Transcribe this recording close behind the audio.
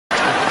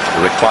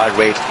Required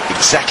weight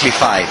exactly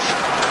 5.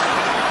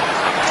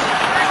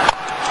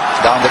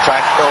 Down the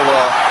track over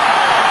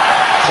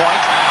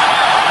point.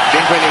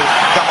 Didn't really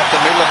come off the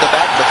middle of the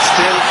bat, but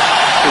still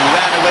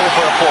ran away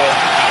for a 4.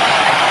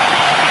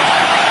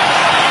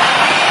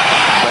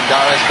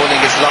 Bandara is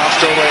bowling his last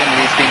over, and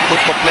he's been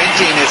put for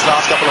plenty in his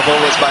last couple of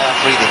overs by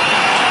Afridi.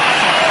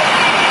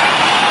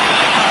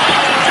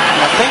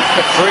 I think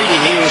Afridi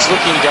here is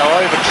looking to go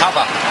over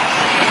cover.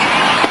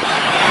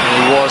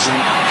 He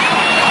wasn't.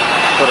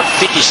 Got a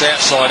thickish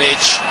outside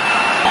edge.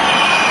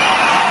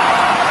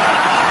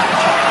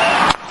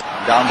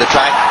 Down the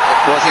track,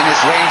 it was in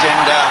his range,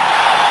 and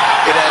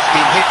it has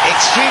been hit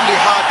extremely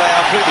hard by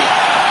Afridi.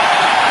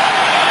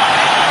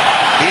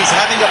 He's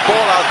having a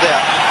ball out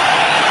there.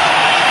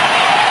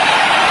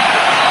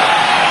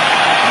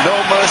 No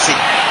mercy.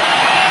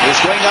 He's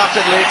going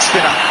after the leg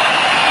spinner.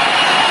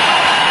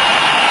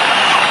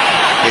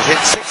 He's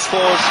hit 6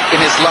 fours in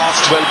his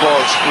last 12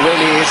 balls.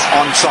 Really is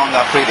on song,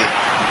 Afridi.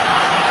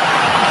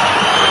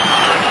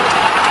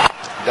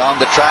 Down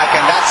the track,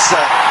 and that's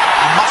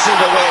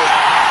muscled away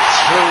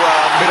through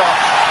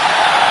mid-off.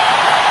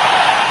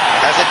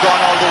 Has it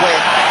gone all the way?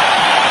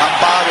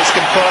 Umpire is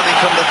confirming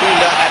from the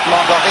fielder at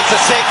long off. It's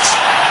a 6.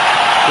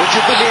 Would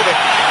you believe it?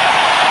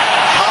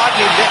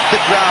 Hardly left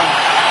the ground.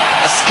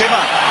 A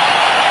skimmer.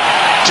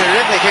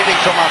 Terrific hitting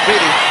from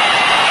Afridi.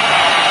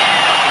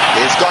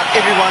 He's got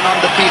everyone on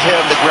the feet here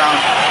on the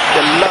ground.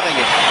 They're loving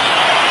it.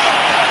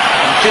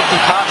 And 50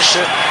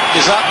 partnership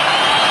is up.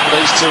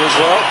 These two as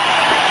well.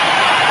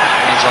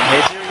 Hands on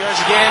head. Here he goes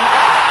again.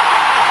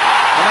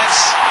 And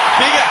that's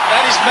bigger.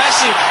 That is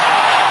massive.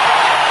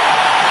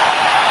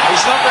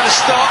 He's not going to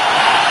stop.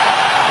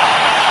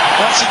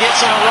 Once he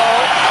gets on a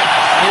roll,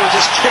 he'll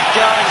just keep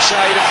going,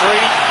 Shahid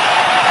Afridi.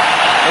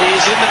 He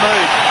is in the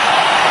mood.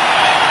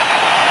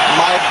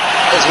 Might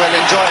as well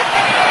enjoy it.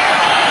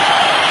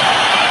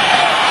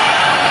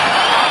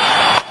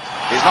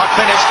 He's not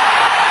finished.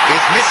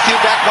 He's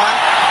miscued that one.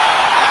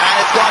 And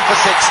it's gone for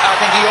 6. I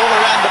think he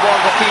overran the ball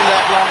for field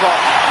at long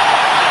off.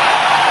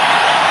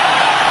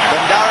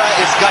 Bandara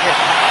is gutted.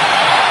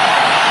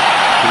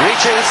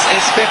 Reaches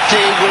his 50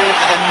 with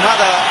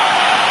another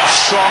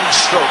strong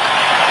stroke.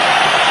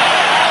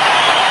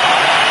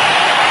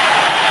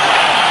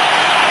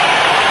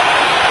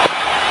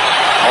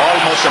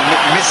 Almost a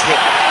missed hit.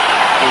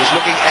 He was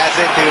looking as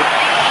if he would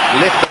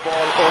lift the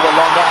ball over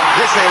long on.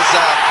 This is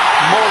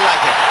more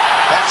like it.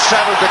 That's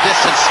traveled the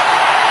distance.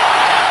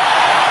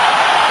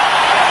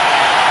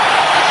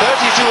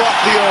 32 off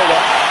the over.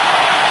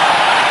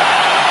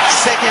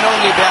 Second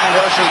only behind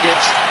Herschel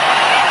Gibbs.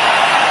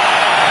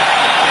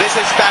 This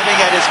is batting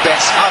at his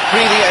best.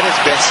 Afridi at his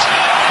best.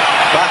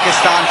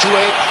 Pakistan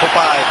 2-8 for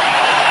 5.